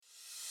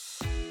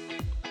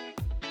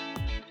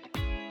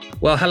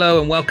Well, hello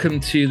and welcome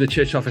to the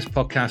Church Office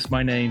podcast.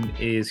 My name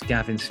is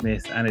Gavin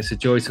Smith, and it's a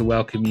joy to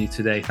welcome you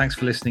today. Thanks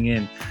for listening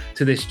in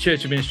to this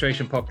church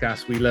administration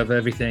podcast. We love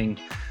everything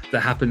that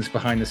happens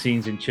behind the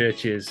scenes in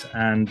churches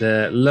and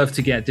love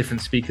to get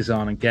different speakers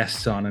on and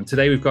guests on. And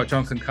today we've got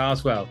Jonathan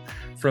Carswell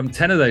from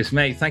 10ofThose.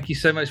 Mate, thank you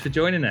so much for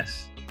joining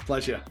us.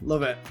 Pleasure.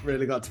 Love it.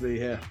 Really glad to be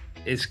here.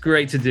 It's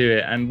great to do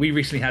it. And we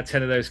recently had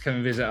 10ofThose come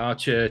and visit our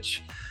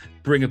church,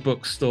 bring a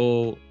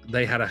bookstall.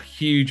 They had a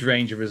huge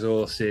range of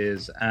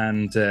resources,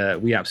 and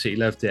we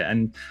absolutely loved it.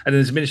 And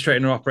as administrator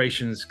and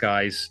operations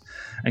guys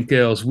and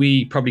girls,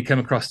 we probably come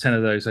across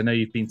 10ofThose. I know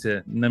you've been to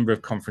a number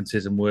of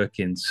conferences and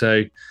working.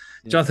 So,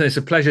 Jonathan, it's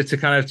a pleasure to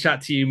kind of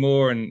chat to you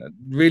more, and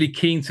really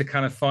keen to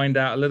kind of find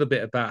out a little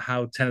bit about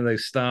how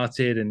 10ofThose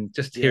started and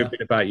just hear a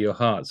bit about your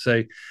heart.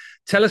 So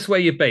tell us where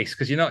you're based,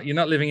 because you're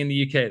not living in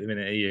the UK at the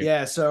minute, are you?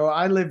 Yeah, so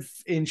I live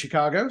in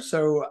Chicago,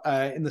 so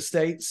in the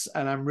States,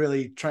 and I'm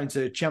really trying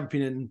to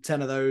champion in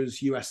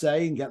 10ofThose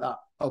USA and get that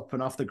up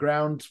and off the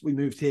ground. We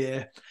moved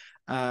here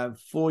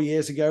 4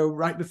 years ago,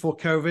 right before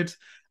COVID,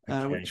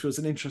 which was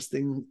an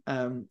interesting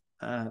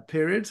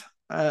period.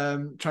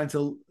 Trying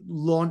to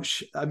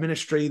launch a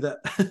ministry that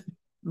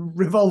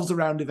revolves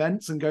around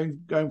events and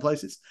going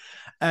places.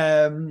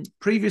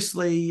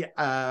 Previously,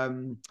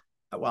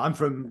 well, I'm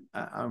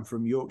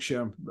from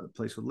Yorkshire, a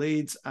place called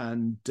Leeds,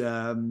 and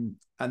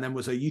then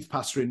was a youth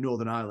pastor in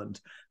Northern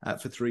Ireland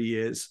for 3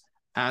 years,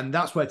 and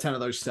that's where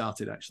 10ofThose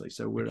started, actually.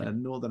 So we're a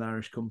Northern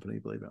Irish company,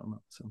 believe it or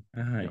not. So,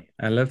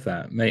 I love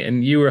that, mate.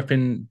 And you were up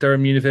in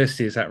Durham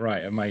University, is that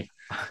right? I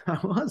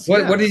was.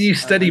 What did you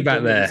study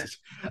back there?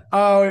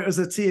 Oh, it was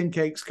a tea and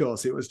cakes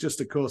course. It was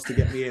just a course to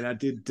get me in. I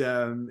did.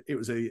 It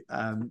was a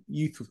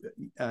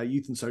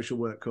youth and social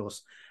work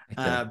course,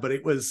 but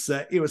it was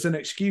an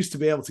excuse to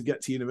be able to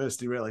get to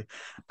university, really.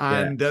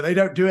 And they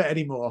don't do it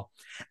anymore.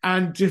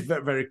 And just a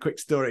very quick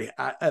story.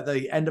 At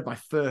the end of my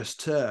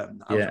first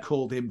term, I was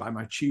called in by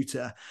my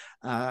tutor,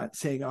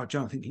 saying, "Oh,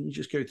 Jonathan, can you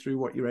just go through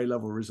what your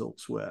A-level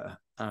results were?"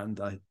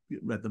 And I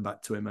read them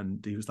back to him,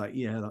 and he was like,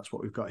 "Yeah, that's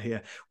what we've got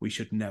here. We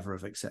should never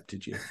have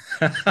accepted you."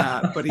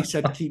 But he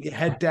said, "Keep your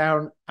head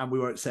down and we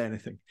won't say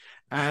anything."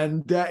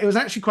 And it was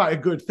actually quite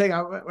a good thing.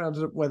 I don't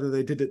know whether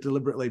they did it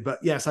deliberately, but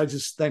yes, I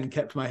just then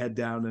kept my head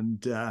down.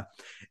 And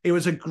it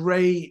was a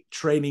great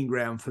training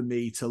ground for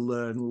me to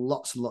learn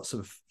lots and lots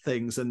of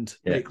things and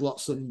make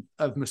lots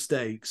of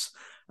mistakes,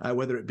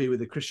 whether it be with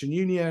the Christian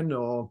Union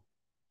or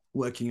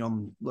working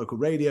on local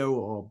radio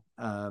or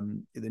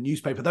in the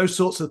newspaper, those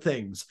sorts of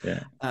things.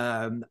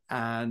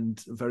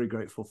 And very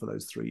grateful for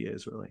those 3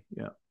 years, really.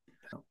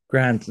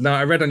 Grand. Now,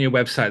 I read on your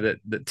website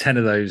that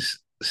 10ofThose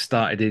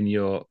started in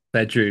your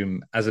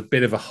bedroom as a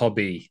bit of a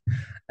hobby.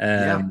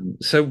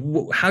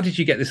 So how did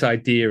you get this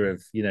idea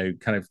of,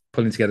 kind of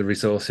pulling together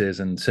resources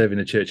and serving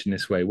the church in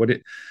this way?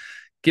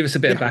 Give us a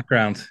bit of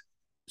background.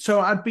 So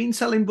I'd been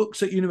selling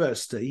books at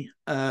university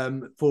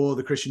for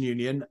the Christian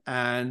Union,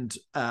 and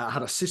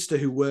had a sister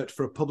who worked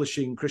for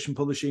a Christian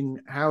publishing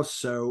house,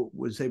 so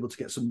was able to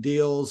get some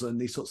deals and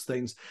these sorts of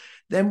things.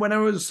 Then when I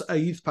was a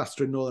youth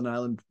pastor in Northern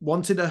Ireland,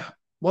 wanted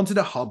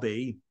a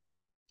hobby,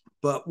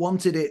 but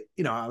wanted it,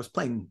 I was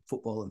playing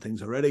football and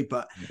things already,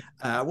 but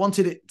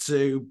wanted it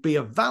to be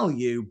of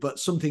value, but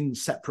something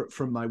separate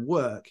from my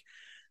work.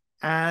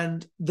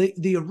 And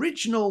the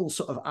original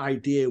sort of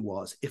idea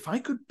was, if I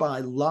could buy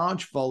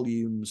large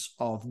volumes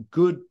of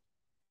good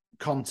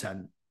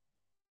content,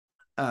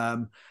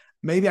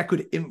 maybe I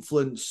could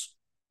influence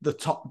the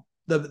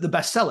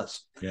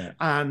bestsellers.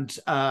 And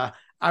I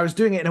was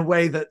doing it in a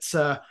way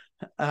that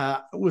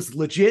was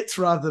legit,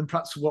 rather than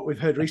perhaps what we've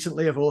heard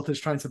recently of authors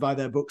trying to buy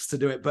their books to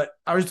do it. But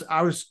I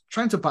was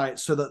trying to buy it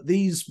so that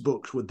these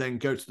books would then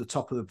go to the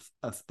top of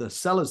the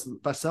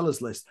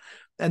bestsellers list,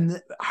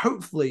 and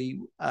hopefully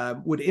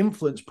would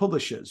influence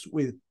publishers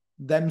with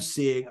them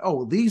seeing,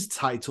 oh, these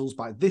titles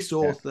by this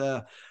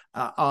author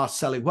are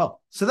selling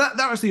well. So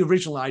that was the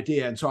original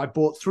idea. And so I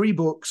bought 3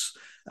 books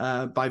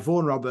by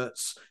Vaughan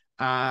Roberts,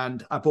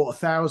 and I bought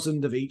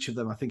 1,000 of each of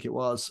them, I think it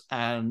was,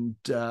 and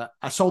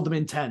I sold them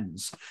in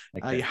tens.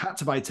 You had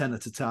to buy 10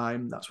 at a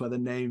time. That's where the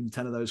name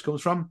 10ofThose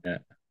comes from.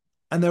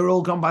 And they were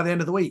all gone by the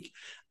end of the week.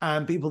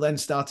 And people then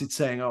started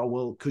saying, "Oh,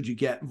 well, could you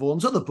get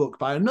Vaughan's other book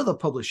by another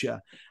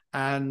publisher?"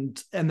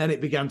 And then it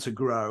began to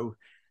grow.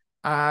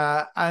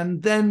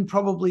 And then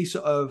probably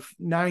sort of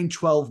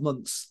 9-12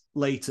 months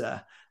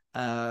later,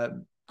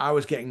 I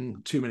was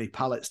getting too many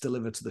pallets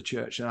delivered to the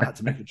church, and I had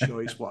to make a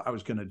choice what I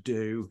was going to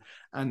do.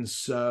 And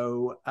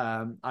so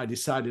I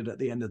decided at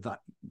the end of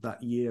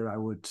that year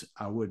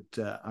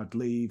I'd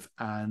leave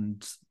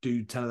and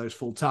do 10ofThose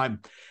full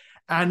time.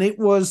 And it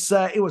was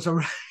a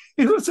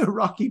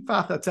rocky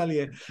path, I tell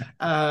you.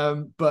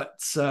 But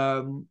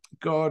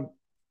God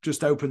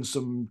just opened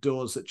some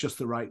doors at just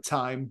the right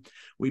time.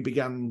 We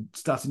began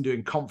starting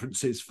doing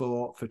conferences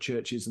for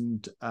churches,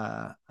 and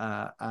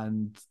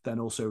then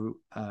also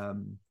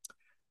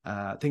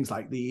things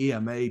like the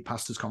EMA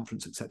Pastors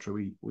Conference, etc.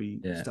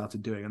 We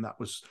started doing, and that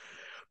was.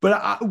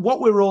 But what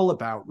we're all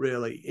about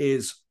really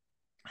is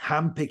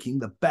handpicking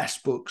the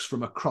best books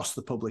from across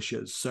the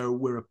publishers. So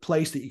we're a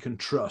place that you can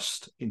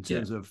trust in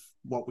terms of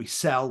what we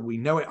sell. We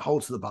know it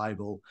holds to the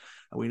Bible,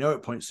 and we know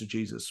it points to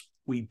Jesus.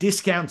 We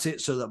discount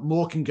it so that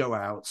more can go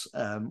out.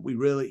 We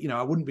really,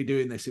 I wouldn't be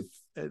doing this if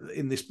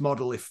in this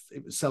model if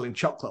it was selling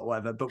chocolate or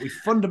whatever, but we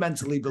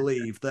fundamentally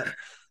believe that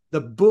the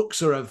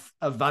books are of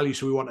value,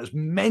 so we want as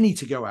many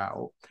to go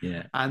out.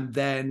 Yeah. And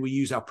then we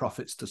use our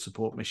profits to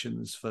support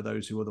missions for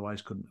those who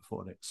otherwise couldn't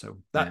afford it. So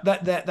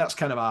that's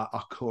kind of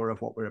our core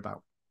of what we're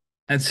about.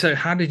 And so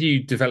how did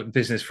you develop the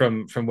business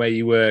from where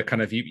you were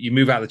kind of, you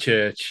move out of the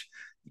church,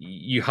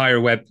 you hire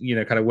a web,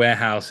 kind of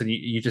warehouse, and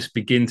you just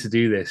begin to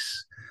do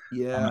this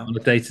on a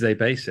day-to-day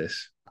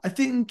basis? I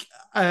think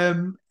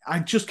I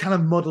just kind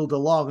of muddled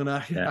along, and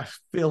I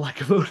feel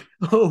like I've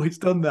always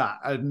done that.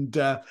 And,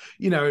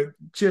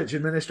 church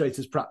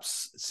administrators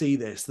perhaps see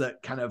this,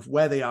 that kind of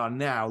where they are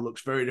now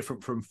looks very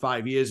different from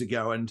 5 years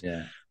ago.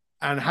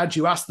 And had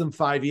you asked them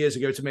 5 years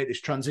ago to make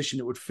this transition,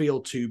 it would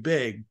feel too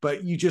big,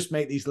 but you just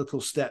make these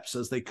little steps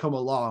as they come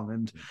along.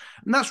 And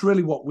that's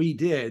really what we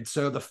did.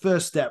 So the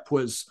first step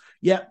was,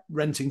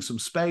 renting some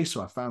space.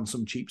 So I found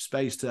some cheap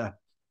space to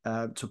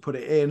put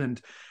it in. And,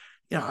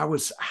 I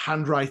was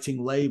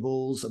handwriting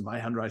labels, and my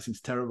handwriting's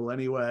terrible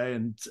anyway.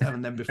 And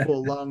then before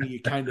long,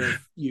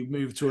 you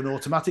move to an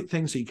automatic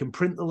thing so you can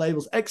print the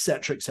labels,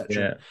 etc.,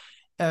 etc.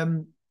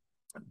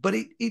 But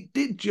it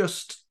did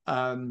just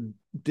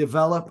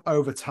develop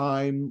over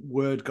time.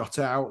 Word got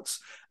out.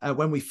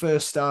 When we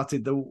first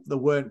started, there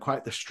weren't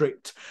quite the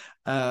strict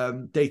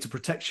data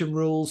protection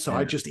rules. So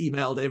I just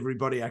emailed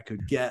everybody I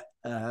could get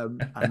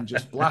and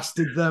just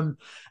blasted them.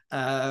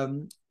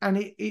 And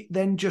it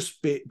then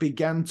just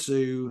began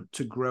to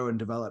grow and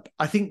develop.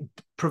 I think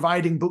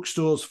providing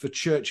bookstores for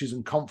churches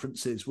and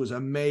conferences was a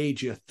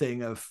major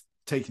thing of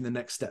taking the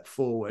next step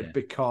forward,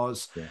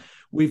 because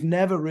we've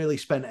never really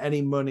spent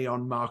any money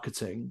on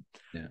marketing.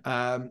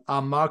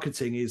 Our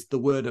marketing is the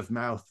word of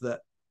mouth that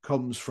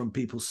comes from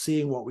people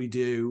seeing what we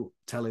do,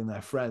 telling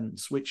their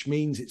friends, which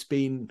means it's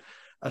been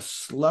a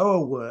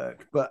slower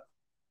work, but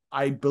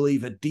I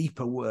believe a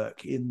deeper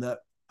work, in that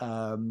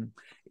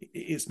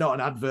it's not an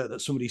advert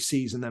that somebody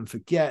sees and then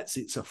forgets.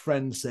 It's a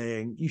friend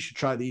saying, you should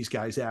try these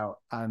guys out.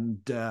 And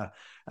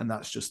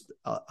that's just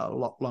a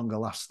lot longer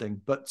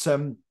lasting. But I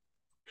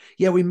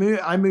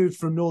moved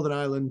from Northern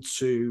Ireland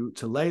to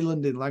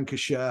Leyland in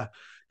Lancashire,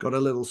 got a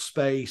little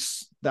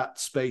space. That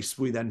space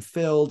we then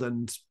filled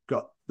and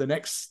got the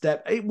next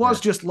step. It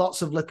was just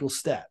lots of little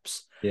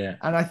steps.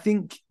 And I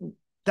think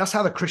that's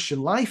how the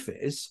Christian life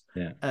is.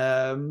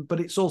 But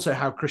it's also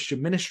how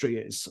Christian ministry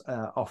is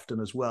often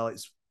as well.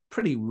 It's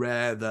pretty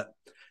rare that,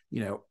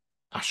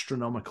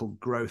 astronomical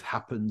growth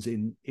happens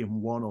in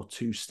one or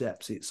two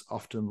steps. It's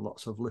often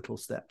lots of little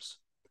steps.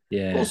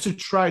 Also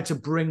try to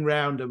bring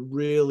round a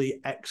really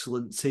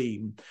excellent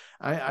team.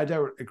 I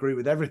don't agree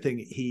with everything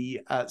he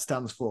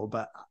stands for,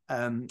 but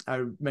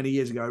many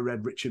years ago I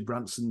read Richard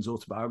Branson's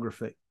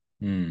autobiography.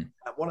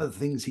 One of the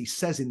things he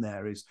says in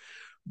there is,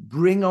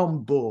 bring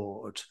on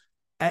board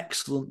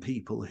excellent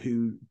people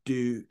who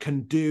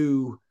can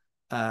do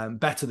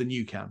better than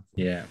you can.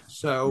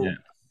 So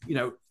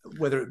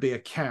whether it be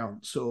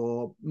accounts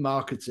or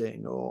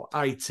marketing or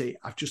IT,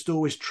 I've just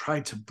always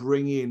tried to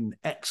bring in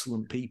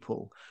excellent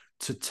people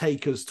to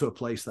take us to a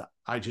place that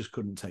I just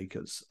couldn't take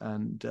us.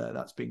 And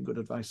that's been good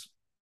advice.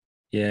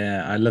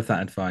 Yeah, I love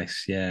that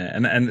advice. Yeah.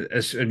 And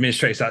as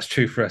administrators, that's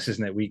true for us,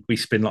 isn't it? We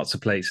spin lots of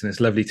plates, and it's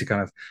lovely to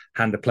kind of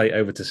hand a plate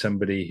over to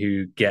somebody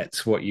who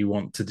gets what you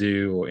want to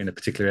do or in a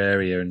particular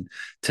area and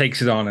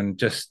takes it on and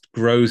just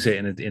grows it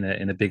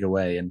in a bigger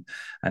way.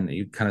 And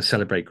you kind of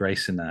celebrate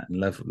grace in that and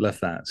love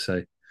that.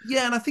 So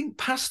and I think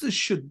pastors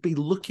should be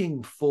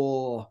looking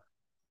for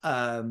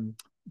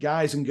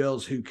guys and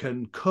girls who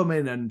can come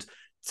in and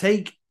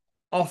take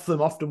off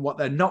them often what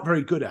they're not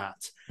very good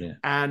at.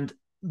 And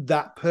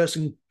that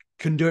person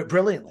can do it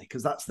brilliantly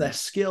because that's their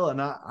skill.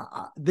 And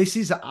this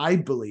is, I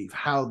believe,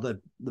 how the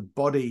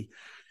body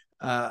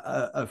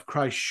of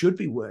Christ should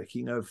be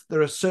working.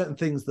 There are certain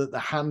things that the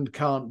hand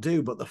can't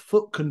do, but the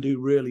foot can do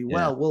really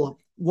well.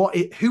 Well,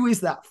 who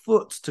is that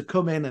foot to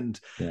come in and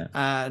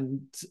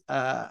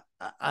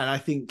I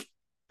think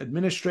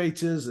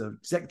administrators,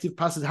 executive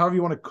pastors, however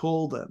you want to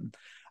call them,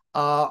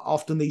 are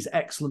often these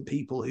excellent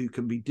people who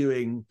can be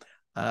doing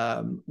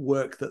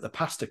work that the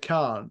pastor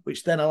can't,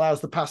 which then allows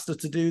the pastor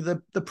to do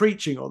the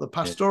preaching or the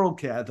pastoral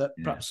care that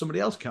perhaps somebody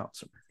else can't.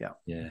 So,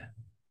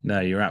 No,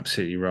 you're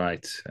absolutely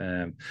right.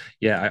 I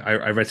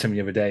read something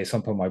the other day. It's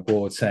up on my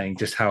board saying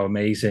just how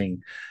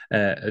amazing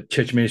church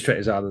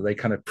administrators are, that they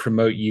kind of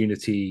promote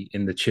unity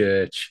in the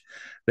church.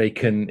 They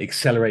can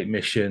accelerate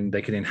mission.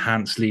 They can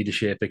enhance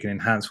leadership. They can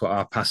enhance what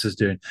our pastors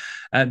doing,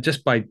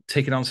 just by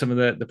taking on some of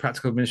the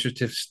practical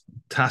administrative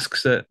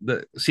tasks that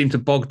seem to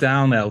bog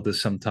down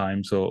elders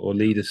sometimes, or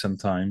leaders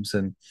sometimes.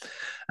 And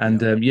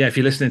if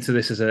you're listening to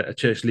this as a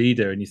church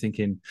leader and you're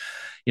thinking,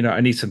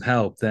 I need some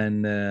help,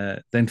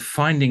 then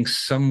finding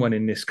someone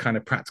in this kind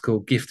of practical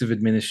gift of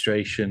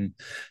administration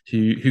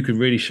who can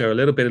really show a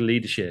little bit of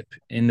leadership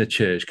in the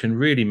church can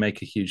really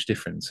make a huge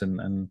difference.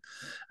 And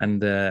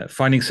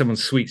finding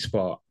someone's sweet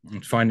spot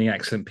and finding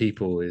excellent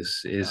people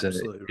is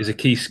a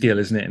key skill,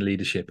 isn't it, in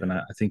leadership? And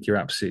I think you're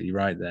absolutely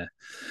right there.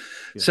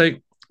 Yeah.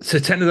 So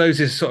 10 of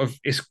those is sort of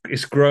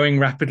it's growing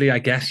rapidly, I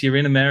guess. You're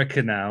in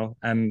America now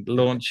and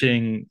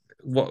launching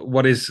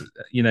what is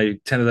 10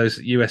 of those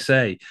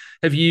USA.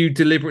 Have you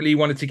deliberately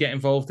wanted to get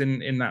involved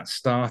in that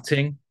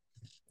starting?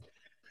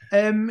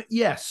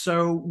 Yes.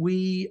 So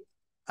we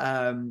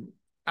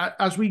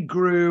as we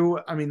grew,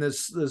 I mean,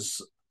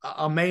 there's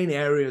our main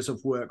areas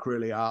of work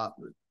really are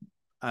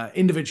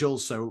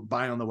individuals, so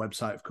buying on the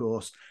website, of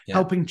course,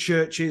 helping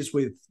churches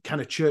with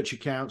kind of church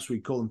accounts. We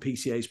call them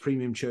PCAs,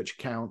 premium church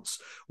accounts,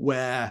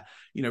 where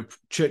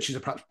churches are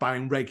perhaps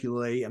buying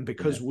regularly, and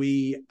because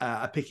we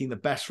are picking the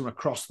best from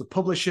across the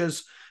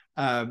publishers,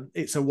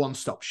 it's a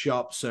one-stop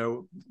shop.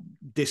 So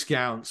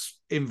discounts,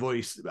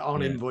 invoice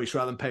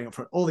rather than paying up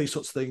front, all these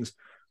sorts of things.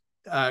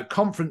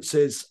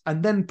 Conferences,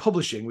 and then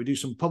publishing. We do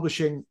some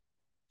publishing,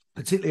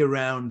 particularly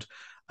around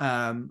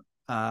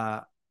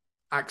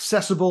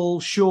accessible,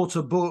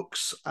 shorter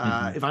books,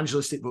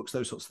 evangelistic books,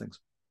 those sorts of things.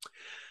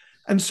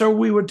 And so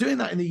we were doing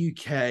that in the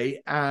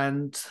UK,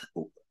 and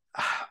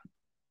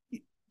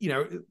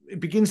it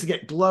begins to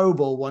get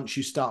global once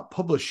you start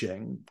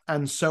publishing.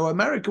 And so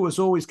America was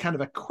always kind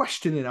of a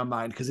question in our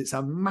mind because it's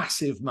a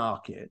massive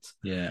market.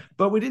 Yeah.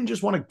 But we didn't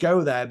just want to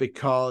go there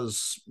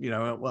because,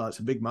 it's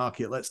a big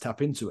market, let's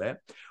tap into it.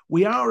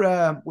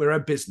 We're a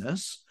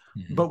business.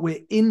 Mm-hmm. But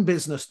we're in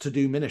business to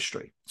do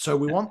ministry, so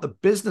we want the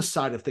business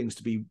side of things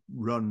to be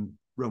run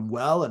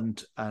well,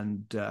 and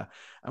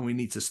we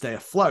need to stay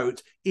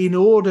afloat in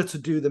order to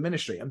do the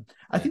ministry. And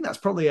I think that's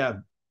probably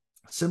a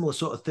similar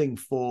sort of thing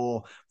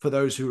for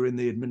those who are in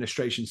the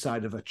administration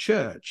side of a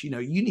church. You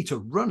need to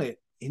run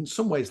it in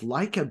some ways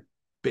like a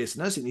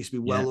business. It needs to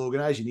be well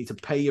organized. You need to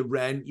pay your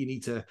rent, you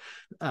need to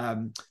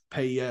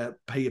pay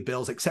your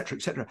bills,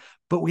 etc.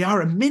 But we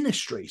are a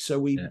ministry,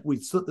 so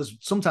there's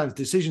sometimes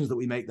decisions that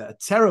we make that are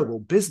terrible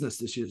business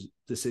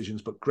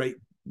decisions but great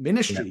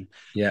ministry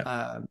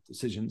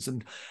decisions,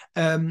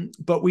 and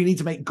but we need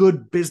to make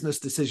good business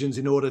decisions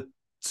in order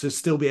to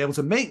still be able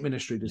to make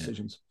ministry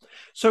decisions.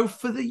 So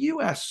for the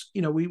US,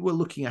 we were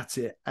looking at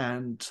it,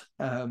 and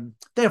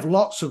they have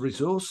lots of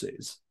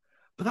resources,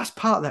 but that's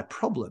part of their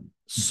problem.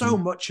 So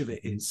much of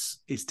it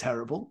is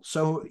terrible.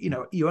 So,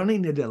 you only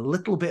need a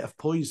little bit of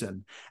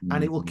poison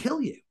and it will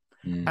kill you.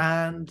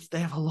 And they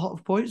have a lot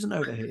of poison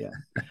over here.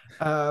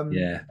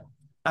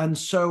 And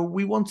so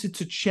we wanted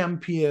to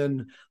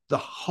champion the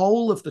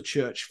whole of the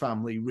church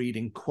family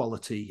reading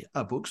quality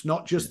books,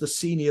 not just the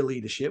senior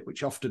leadership,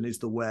 which often is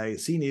the way.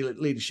 Senior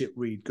leadership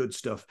read good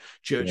stuff.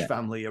 Church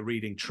family are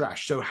reading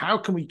trash. So how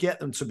can we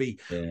get them to be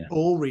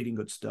all reading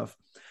good stuff?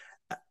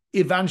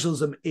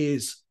 Evangelism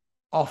is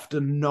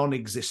often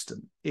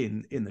non-existent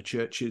in the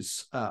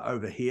churches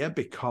over here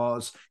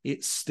because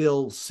it's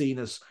still seen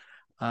as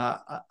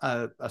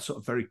a sort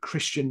of very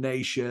Christian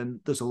nation.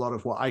 There's a lot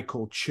of what I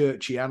call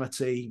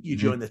churchianity. You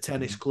join the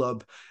tennis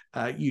club,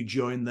 you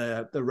join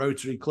the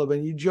Rotary Club,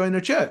 and you join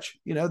a church.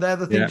 They're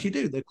the things you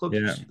do, the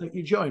clubs that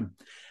you join.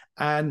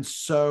 And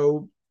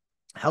so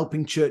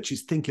helping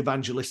churches think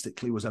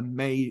evangelistically was a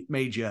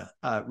major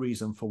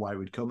reason for why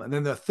we'd come. And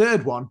then the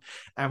third one,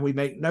 and we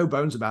make no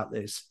bones about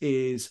this,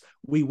 is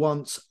we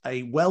want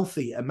a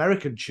wealthy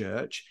American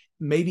church,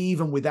 maybe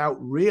even without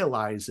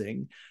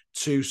realizing,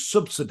 to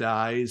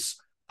subsidize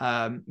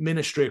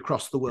ministry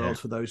across the world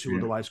for those who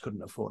otherwise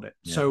couldn't afford it.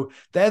 So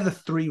they're the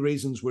three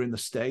reasons we're in the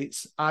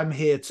States. I'm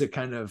here to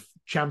kind of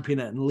champion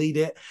it and lead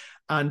it,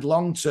 and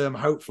long term,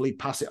 hopefully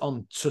pass it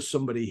on to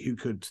somebody who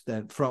could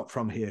then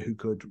from here who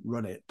could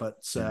run it. But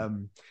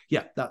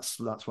that's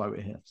why we're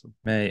here. So.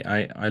 Mate,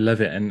 I love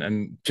it,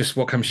 and just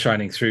what comes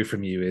shining through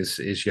from you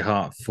is your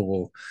heart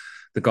for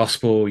the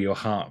gospel, your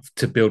heart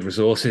to build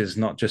resources,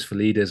 not just for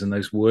leaders and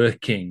those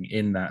working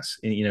in that,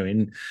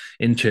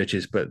 in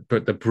churches, but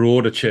the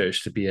broader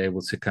church to be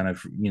able to kind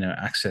of,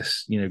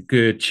 access,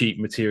 good, cheap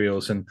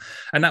materials. And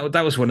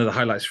that was one of the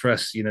highlights for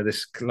us,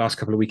 this last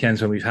couple of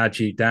weekends when we've had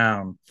you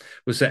down,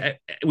 was that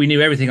we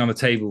knew everything on the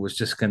table was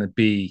just going to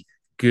be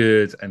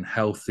good and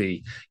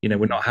healthy.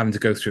 We're not having to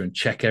go through and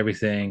check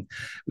everything.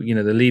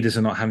 The leaders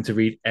are not having to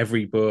read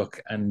every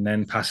book and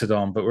then pass it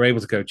on, but we're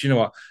able to go, do you know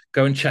what?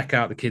 Go and check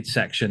out the kids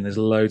section. There's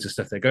loads of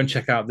stuff there. Go and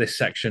check out this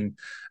section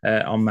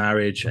on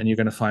marriage, and you're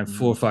going to find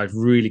 4 or 5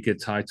 really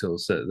good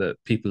titles that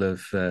people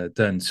have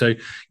done. So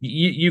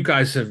you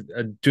guys are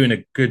doing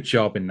a good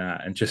job in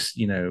that, and just,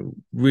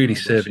 really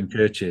serving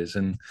churches.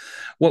 And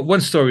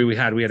one story we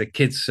had a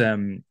kids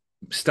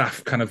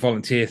staff kind of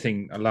volunteer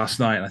thing last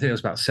night. And I think there was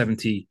about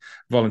 70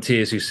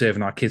 volunteers who serve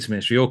in our kids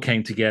ministry, all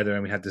came together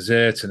and we had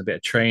desserts and a bit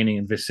of training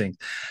and visiting.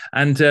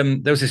 And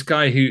there was this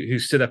guy who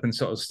stood up and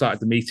sort of started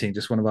the meeting,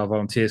 just one of our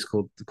volunteers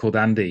called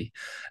Andy.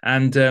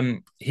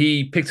 And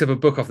he picked up a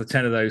book off the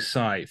 10 of those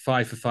site,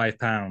 5 for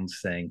 £5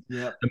 thing.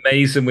 Yeah.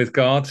 Amazing with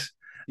God.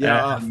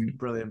 Yeah,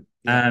 brilliant.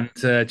 Yeah.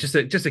 And just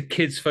a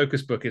kids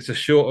focus book. It's a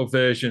shorter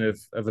version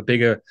of a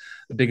bigger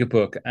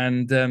book.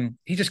 And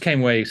he just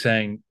came away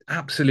saying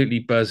absolutely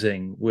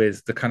buzzing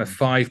with the kind of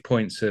 5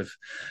 points of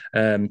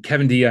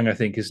Kevin DeYoung, I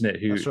think, isn't it?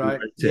 That's right.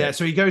 Yeah.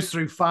 So he goes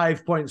through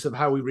 5 points of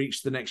how we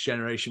reach the next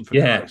generation for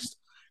Christ.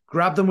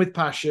 Grab them with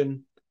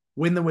passion,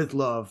 win them with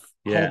love,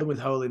 hold them with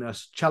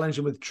holiness, challenge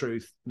them with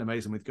truth, and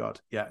amaze them with God.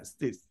 Yeah,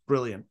 it's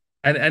brilliant.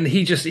 And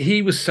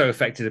he was so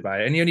affected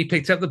by it, and he only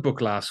picked up the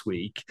book last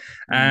week,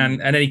 and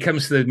then he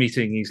comes to the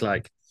meeting. He's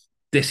like,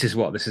 "This is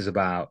what this is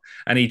about,"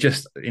 and he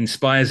just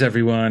inspires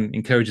everyone,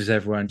 encourages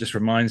everyone, just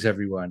reminds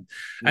everyone,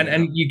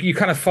 and you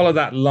kind of follow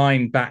that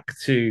line back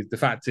to the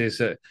fact is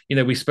that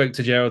we spoke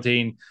to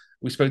Geraldine,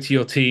 we spoke to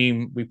your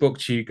team, we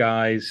booked you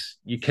guys,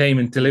 you came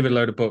and delivered a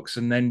load of books,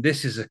 and then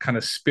this is a kind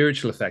of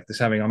spiritual effect it's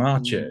having on our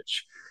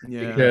church.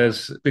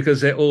 Because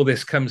all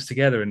this comes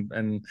together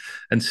and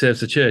serves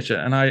the church,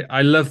 and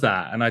I love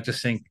that, and I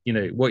just think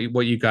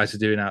what you guys are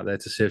doing out there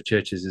to serve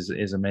churches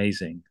is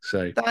amazing.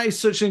 So that is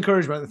such an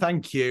encouragement.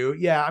 Thank you.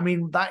 Yeah, I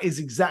mean that is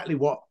exactly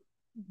what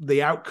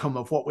the outcome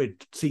of what we're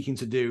seeking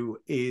to do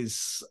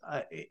is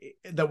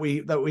that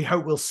we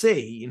hope we'll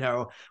see.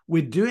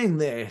 We're doing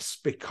this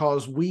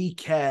because we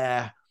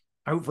care,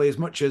 hopefully as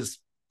much as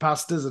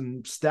pastors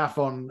and staff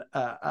on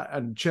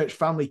and church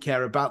family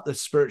care about the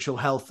spiritual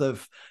health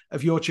of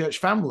your church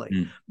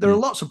family. There are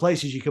lots of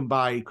places you can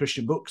buy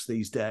Christian books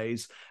these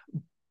days,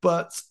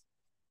 but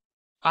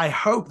I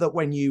hope that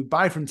when you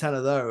buy from 10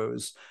 of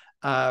those,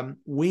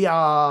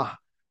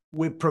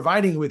 we're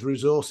providing you with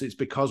resources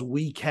because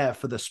we care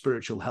for the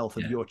spiritual health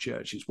of your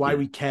church. It's why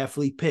we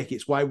carefully pick.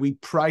 It's why we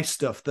price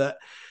stuff that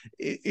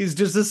is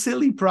just a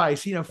silly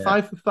price. 5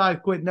 for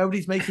 £5.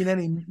 Nobody's making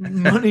any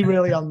money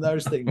really on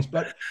those things,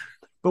 but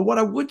what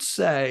I would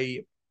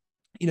say,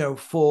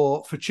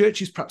 for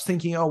churches perhaps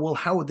thinking, oh, well,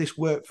 how would this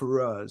work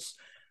for us?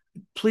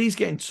 Please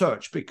get in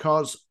touch,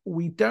 because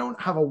we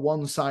don't have a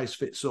one size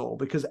fits all,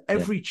 because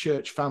every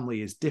church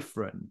family is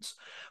different.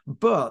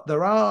 But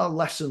there are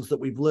lessons that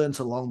we've learned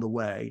along the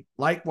way,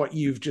 like what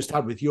you've just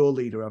had with your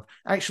leader of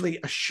actually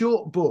a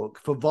short book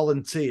for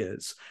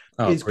volunteers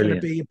is going to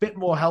be a bit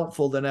more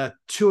helpful than a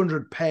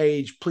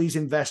 200-page, please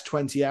invest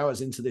 20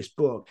 hours into this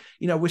book.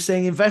 We're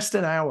saying invest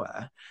an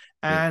hour.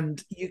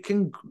 And you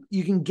can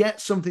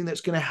get something that's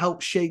going to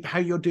help shape how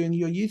you're doing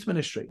your youth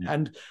ministry.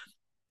 And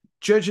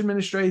church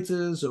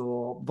administrators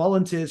or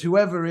volunteers,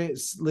 whoever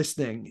is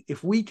listening,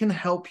 if we can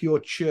help your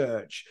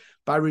church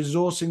by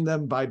resourcing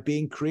them, by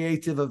being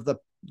creative of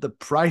the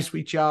price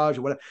we charge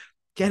or whatever,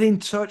 get in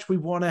touch. We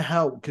want to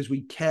help because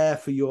we care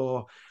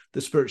for the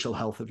spiritual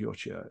health of your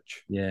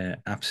church. Yeah,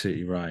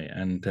 absolutely right.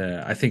 And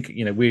I think,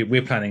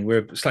 we're planning,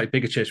 we're a slightly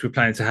bigger church. We're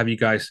planning to have you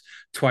guys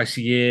twice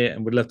a year,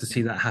 and we'd love to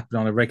see that happen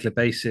on a regular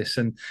basis.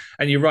 And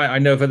you're right. I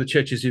know of other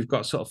churches who've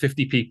got sort of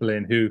 50 people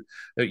in who,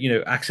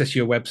 access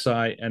your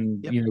website.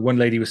 And, one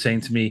lady was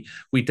saying to me,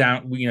 we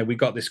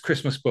got this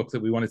Christmas book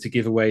that we wanted to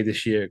give away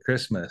this year at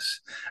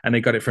Christmas, and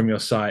they got it from your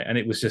site, and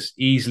it was just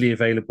easily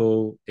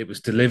available. It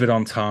was delivered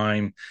on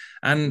time.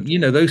 And,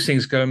 those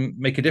things go and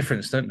make a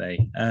difference, don't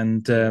they?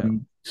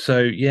 And,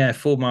 so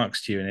full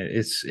marks to you, and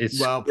it's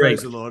well, great.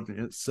 Praise the Lord.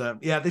 It's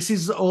this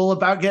is all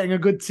about getting a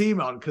good team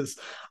on, because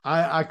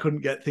I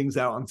couldn't get things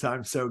out on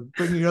time, so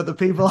bringing other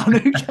people on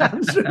who can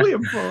is really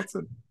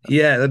important.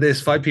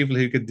 There's 5 people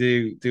who could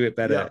do it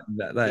better.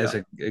 That is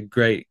a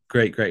great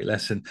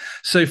lesson.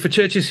 So for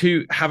churches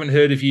who haven't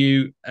heard of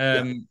you,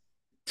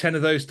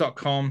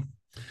 10ofthose.com.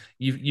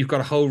 You've got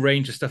a whole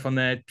range of stuff on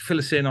there. Fill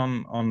us in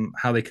on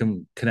how they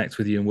can connect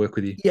with you and work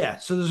with you. Yeah,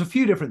 so there's a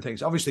few different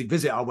things. Obviously,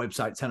 visit our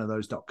website,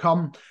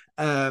 10ofthose.com,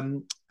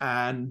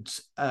 and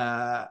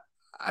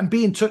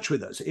be in touch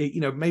with us.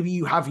 Maybe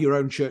you have your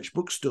own church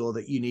bookstore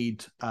that you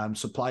need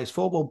supplies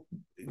for. Well,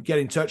 get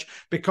in touch,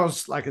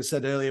 because, like I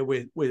said earlier,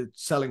 we're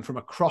selling from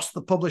across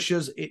the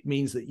publishers. It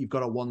means that you've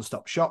got a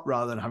one-stop shop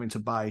rather than having to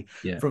buy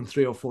from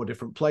 3 or 4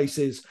 different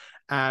places.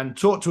 And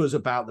talk to us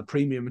about the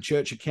premium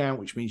church account,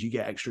 which means you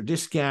get extra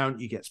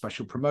discount, you get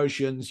special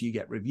promotions, you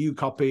get review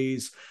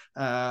copies,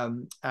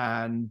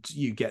 and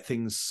you get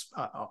things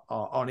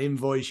on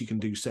invoice. You can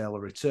do sale or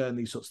return,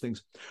 these sorts of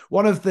things.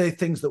 One of the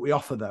things that we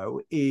offer,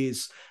 though,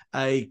 is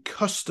a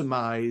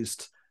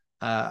customized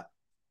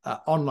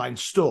online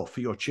store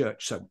for your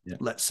church. So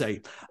let's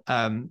say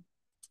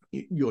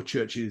your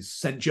church is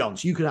St.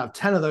 John's. You could have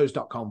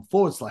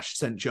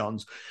 10ofthose.com/St.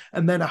 John's,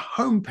 and then a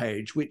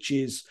homepage which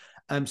is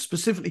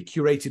specifically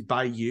curated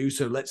by you.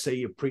 So let's say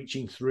you're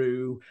preaching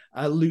through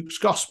Luke's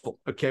Gospel.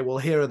 Okay, well,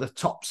 here are the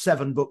top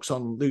 7 books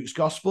on Luke's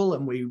Gospel,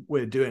 and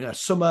we're doing a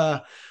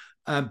summer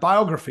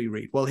biography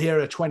read. Well, here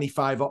are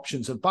 25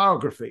 options of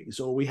biographies,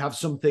 or we have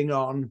something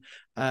on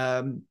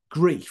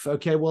grief.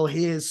 Okay, well,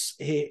 here's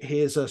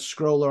a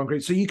scroller on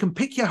grief. So you can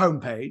pick your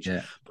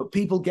homepage, but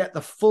people get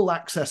the full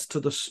access to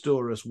the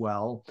store as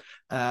well.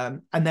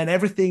 And then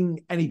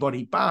everything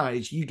anybody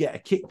buys, you get a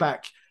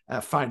kickback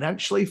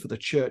financially for the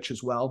church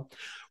as well.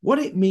 What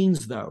it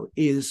means, though,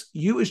 is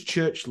you as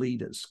church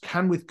leaders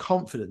can with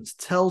confidence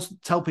tell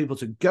people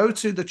to go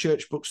to the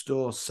church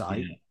bookstore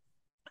site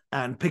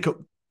and pick up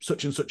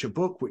such and such a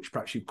book, which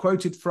perhaps you've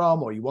quoted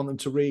from or you want them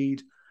to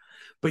read.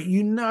 But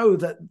you know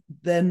that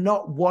they're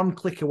not one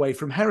click away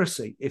from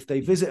heresy. If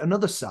they visit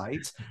another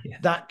site,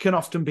 that can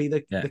often be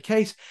the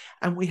case.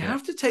 And we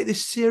have to take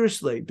this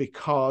seriously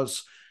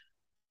because,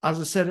 as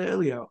I said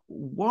earlier,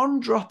 one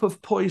drop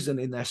of poison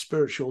in their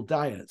spiritual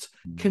diet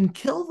can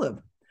kill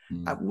them.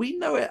 We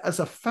know it as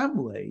a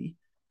family.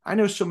 I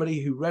know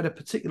somebody who read a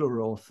particular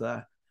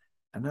author,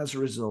 and as a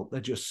result, they're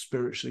just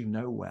spiritually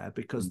nowhere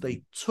because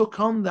they took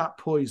on that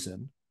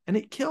poison and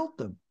it killed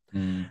them.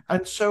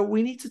 And so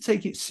we need to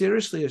take it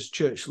seriously as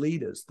church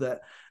leaders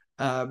that,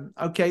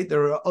 okay,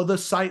 there are other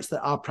sites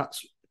that are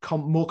perhaps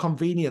more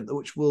convenient,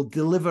 which will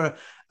deliver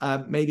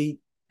maybe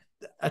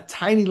a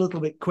tiny little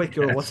bit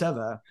quicker or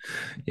whatever.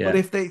 But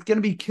if they're going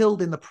to be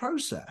killed in the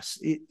process,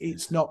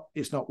 it's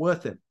not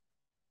worth it.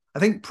 I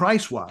think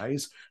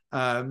price-wise,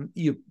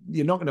 you're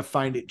not going to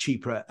find it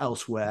cheaper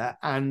elsewhere,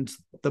 and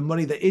the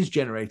money that is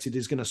generated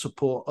is going to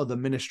support other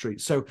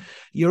ministries. So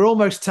you're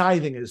almost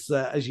tithing as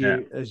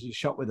you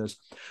shop with us.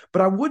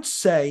 But I would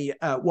say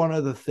one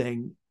other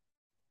thing: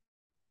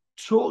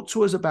 talk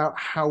to us about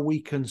how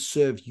we can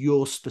serve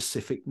your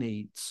specific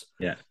needs.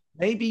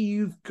 Maybe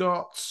you've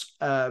got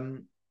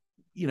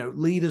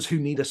leaders who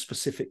need a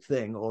specific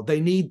thing, or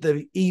they need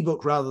the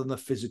ebook rather than the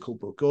physical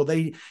book, or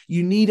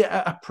you need it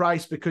at a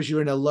price because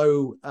you're in a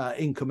low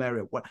income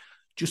area.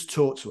 Just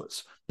talk to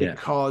us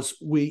because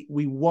we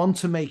want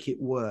to make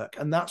it work,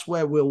 and that's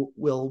where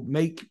we'll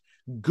make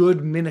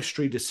good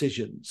ministry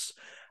decisions.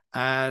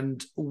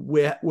 And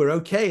we're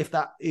okay if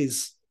that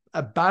is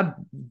a bad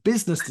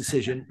business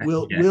decision.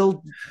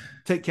 We'll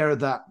take care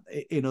of that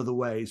in other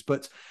ways,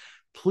 but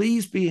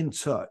please be in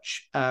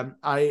touch.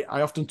 I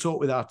often talk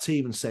with our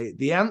team and say,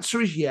 the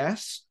answer is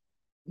yes.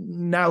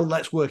 Now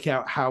let's work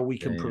out how we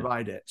can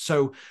provide it.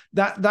 So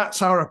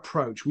that's our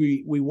approach.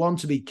 We want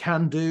to be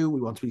can-do.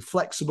 We want to be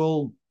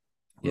flexible.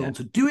 We want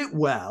to do it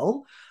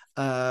well,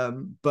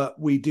 but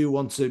we do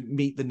want to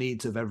meet the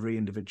needs of every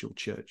individual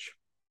church.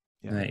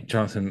 Right,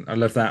 Jonathan, I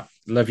love that.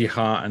 Love your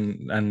heart,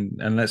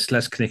 and let's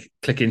click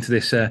into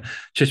this.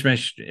 Church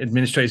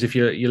administrators, if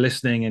you're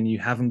listening and you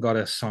haven't got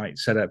a site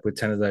set up with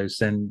 10 of those,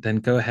 then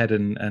go ahead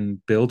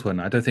and build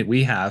one. I don't think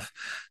we have,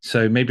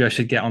 so maybe I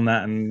should get on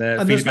that and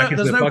feed it back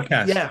into the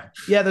podcast.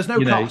 There's no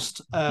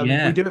cost.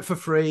 We do it for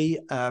free.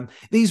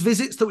 These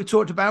visits that we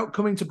talked about,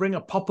 coming to bring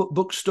a pop-up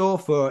bookstore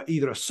for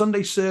either a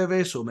Sunday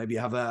service or maybe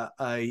have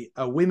a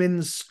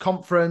women's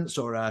conference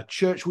or a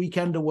church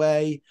weekend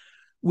away.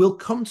 We'll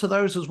come to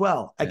those as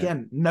well.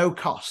 Again, no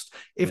cost.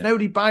 If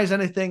nobody buys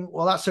anything,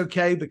 well, that's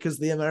okay because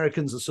the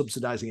Americans are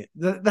subsidizing it.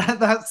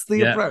 That's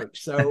the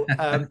approach. So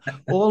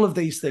all of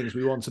these things,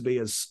 we want to be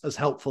as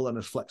helpful and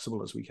as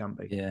flexible as we can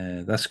be.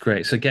 Yeah, that's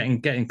great. So get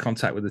in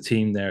contact with the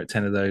team there at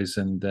 10 of those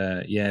and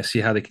see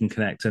how they can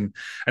connect. And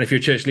if you're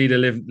a church leader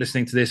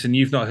listening to this and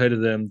you've not heard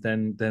of them,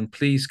 then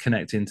please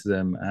connect into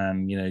them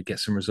and, get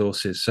some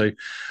resources. So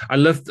I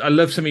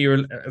love some of your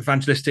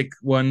evangelistic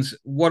ones.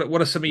 What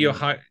are some of your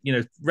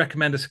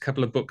recommend us a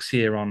couple of books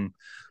here on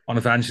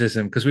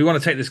evangelism, because we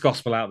want to take this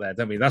gospel out there,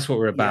 don't we? That's what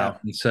we're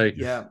about. And so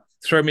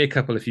throw me a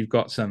couple if you've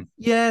got some.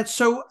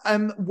 So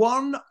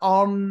one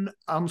on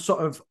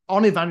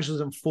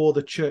evangelism for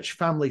the church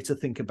family to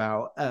think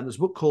about. There's a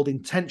book called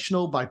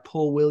Intentional by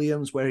Paul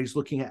Williams, where he's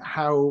looking at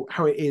how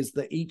it is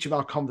that each of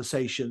our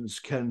conversations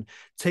can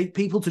take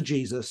people to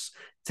Jesus,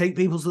 take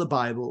people to the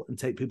Bible, and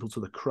take people to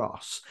the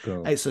cross.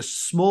 Cool. It's a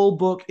small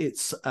book.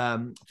 It's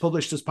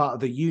published as part of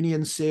the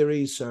Union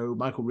series, so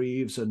Michael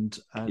Reeves and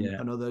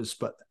others,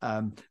 but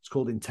it's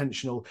called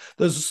Intentional.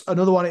 There's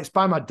another one. It's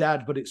by my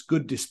dad, but it's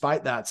good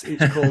despite that.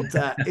 It's called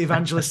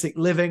Evangelistic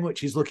Living,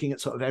 which is looking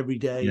at sort of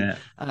everyday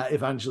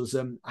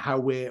evangelism, how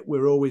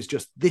we're always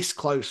just this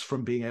close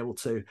from being able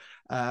to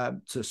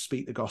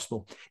speak the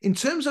gospel. In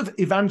terms of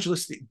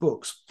evangelistic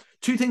books,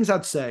 two things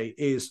I'd say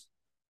is,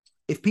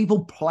 if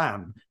people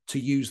plan to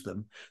use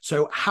them,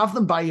 so have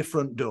them by your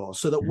front door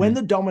so that when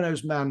the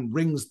Domino's man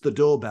rings the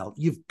doorbell,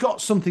 you've got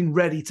something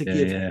ready to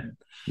give him.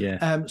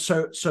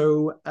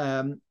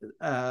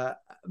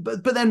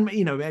 But then,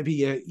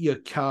 maybe your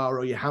car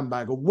or your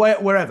handbag or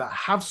wherever,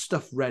 have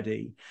stuff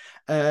ready.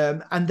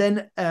 And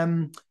then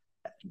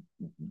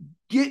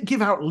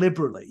give out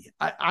liberally.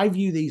 I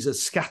view these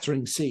as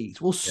scattering seeds.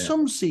 Well,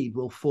 some seed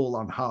will fall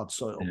on hard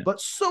soil,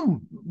 but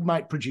some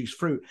might produce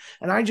fruit.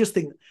 And I just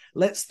think,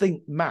 let's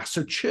think mass.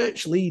 So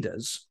church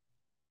leaders,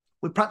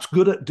 we're perhaps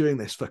good at doing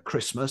this for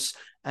Christmas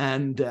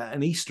and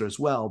Easter as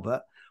well,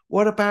 but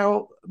What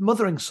about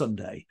Mothering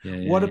Sunday?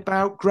 What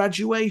about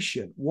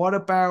graduation? What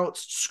about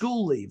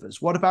school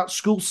leavers? What about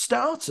school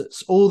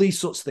starters? All these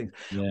sorts of things.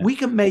 Yeah. We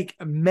can make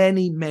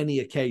many, many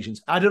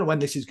occasions. I don't know when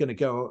this is going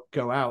to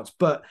go out,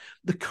 but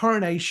the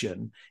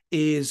coronation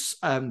is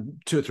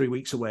 2 or 3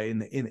 weeks away in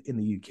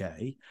the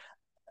UK.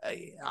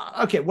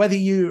 Okay, whether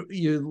you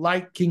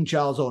like King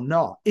Charles or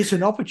not, it's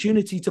an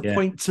opportunity to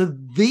point to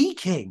the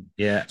king.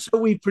 Yeah. So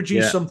we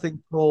produced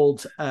something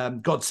called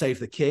God Save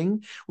the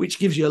King, which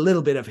gives you a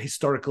little bit of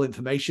historical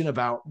information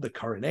about the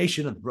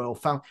coronation and the royal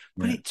family,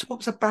 but it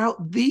talks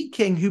about the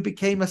king who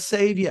became a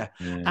savior.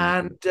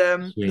 And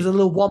there's a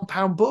little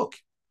 £1 book.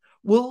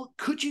 Well,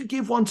 could you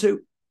give one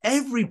to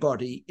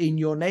everybody in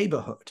your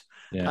neighborhood?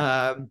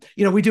 Yeah.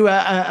 We do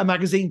a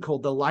magazine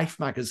called The Life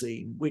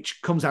Magazine,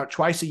 which comes out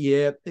twice a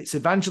year. It's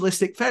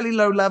evangelistic, fairly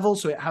low level.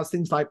 So it has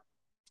things like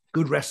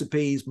good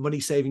recipes,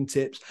 money-saving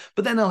tips,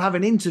 but then I'll have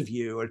an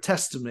interview, a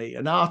testimony,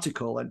 an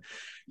article, and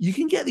you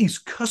can get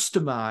these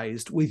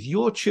customized with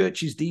your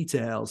church's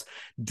details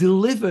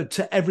delivered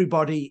to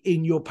everybody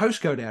in your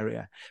postcode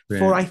area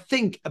for, I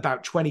think,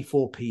 about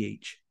 24p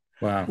each.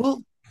 Wow.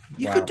 Well,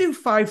 you could do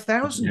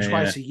 5,000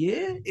 twice a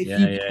year if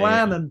you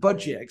plan and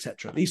budget,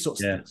 etc. These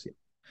sorts of things.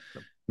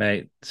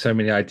 Mate, so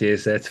many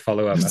ideas there to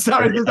follow up.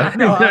 Sorry,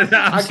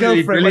 I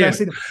go for it when I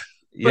see them.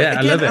 But again,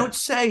 I love it. I would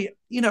say,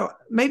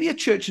 maybe a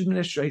church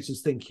administrator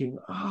is thinking,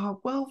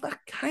 that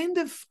kind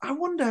of, I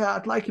wonder,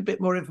 I'd like a bit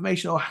more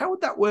information, or how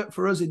would that work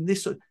for us in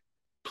this?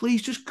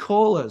 Please just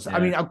call us. I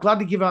mean, I'll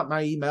gladly give out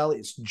my email.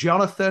 It's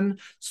Jonathan,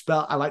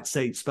 I like to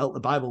say it's spelt the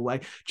Bible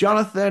way,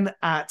 Jonathan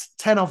at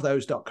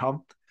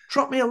 10ofthose.com.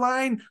 Drop me a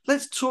line.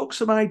 Let's talk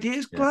some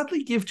ideas.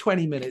 Gladly give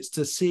 20 minutes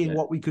to seeing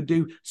what we could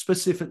do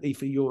specifically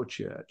for your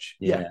church.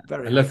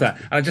 Very. I love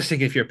that. I just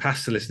think if you're a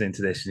pastor listening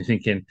to this and you're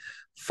thinking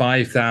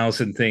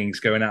 5,000 things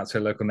going out to a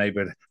local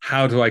neighborhood,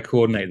 how do I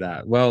coordinate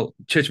that? Well,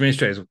 church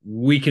administrators,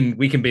 we can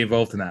be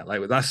involved in that.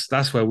 Like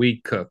that's where we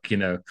cook,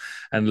 and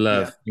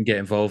love and get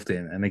involved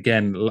in. And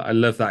again, I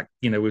love that.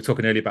 We were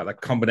talking earlier about the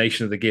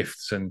combination of the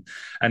gifts, and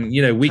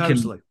we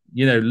can.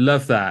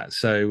 Love that.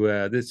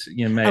 So this,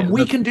 mate, and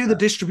we can do the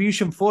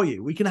distribution for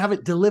you. We can have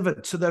it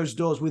delivered to those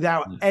doors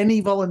without any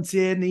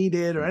volunteer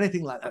needed or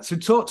anything like that. So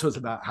talk to us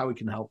about how we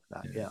can help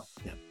that. Yeah.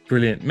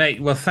 Brilliant,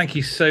 mate. Well, thank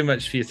you so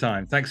much for your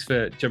time. Thanks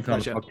for jumping on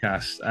the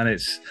podcast. And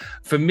it's,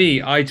 for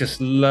me, I just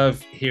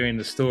love hearing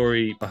the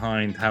story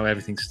behind how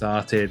everything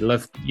started.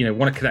 Love,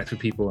 want to connect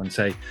with people and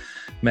say,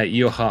 mate,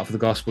 your heart for the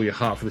gospel, your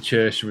heart for the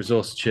church, the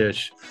resource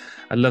church.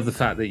 I love the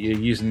fact that you're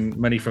using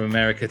money from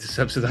America to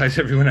subsidize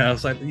everyone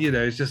else.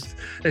 There's just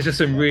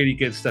some really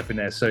good stuff in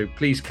there. So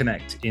please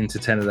connect into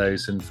 10 of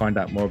those and find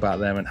out more about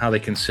them and how they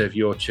can serve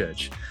your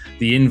church.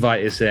 The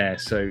invite is there.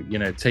 So,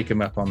 take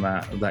them up on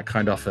that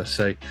kind offer.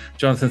 So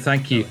Jonathan,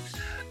 thank you.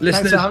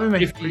 Listeners, thanks for having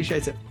me.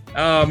 Appreciate it.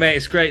 Oh, mate,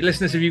 it's great.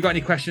 Listeners, if you've got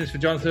any questions for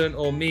Jonathan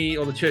or me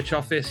or the church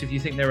office, if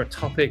you think there are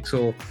topics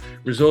or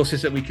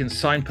resources that we can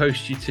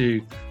signpost you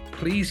to,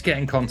 please get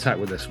in contact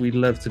with us. We'd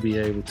love to be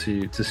able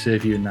to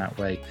serve you in that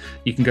way.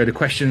 You can go to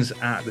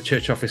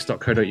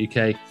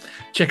questions@thechurchoffice.co.uk.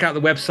 Check out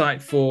the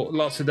website for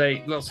lots of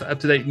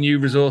up-to-date new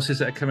resources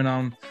that are coming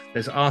on.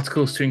 There's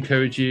articles to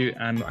encourage you.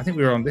 And I think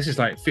this is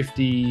like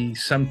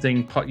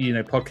 50-something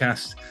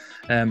podcast.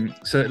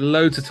 So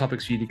loads of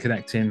topics for you to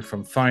connect in,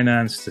 from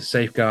finance to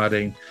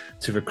safeguarding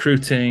to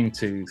recruiting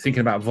to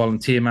thinking about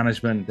volunteer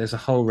management. There's a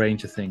whole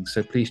range of things.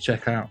 So please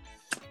check out.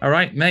 All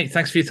right, mate,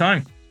 thanks for your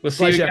time. We'll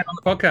see you again on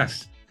the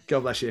podcast.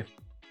 God bless you.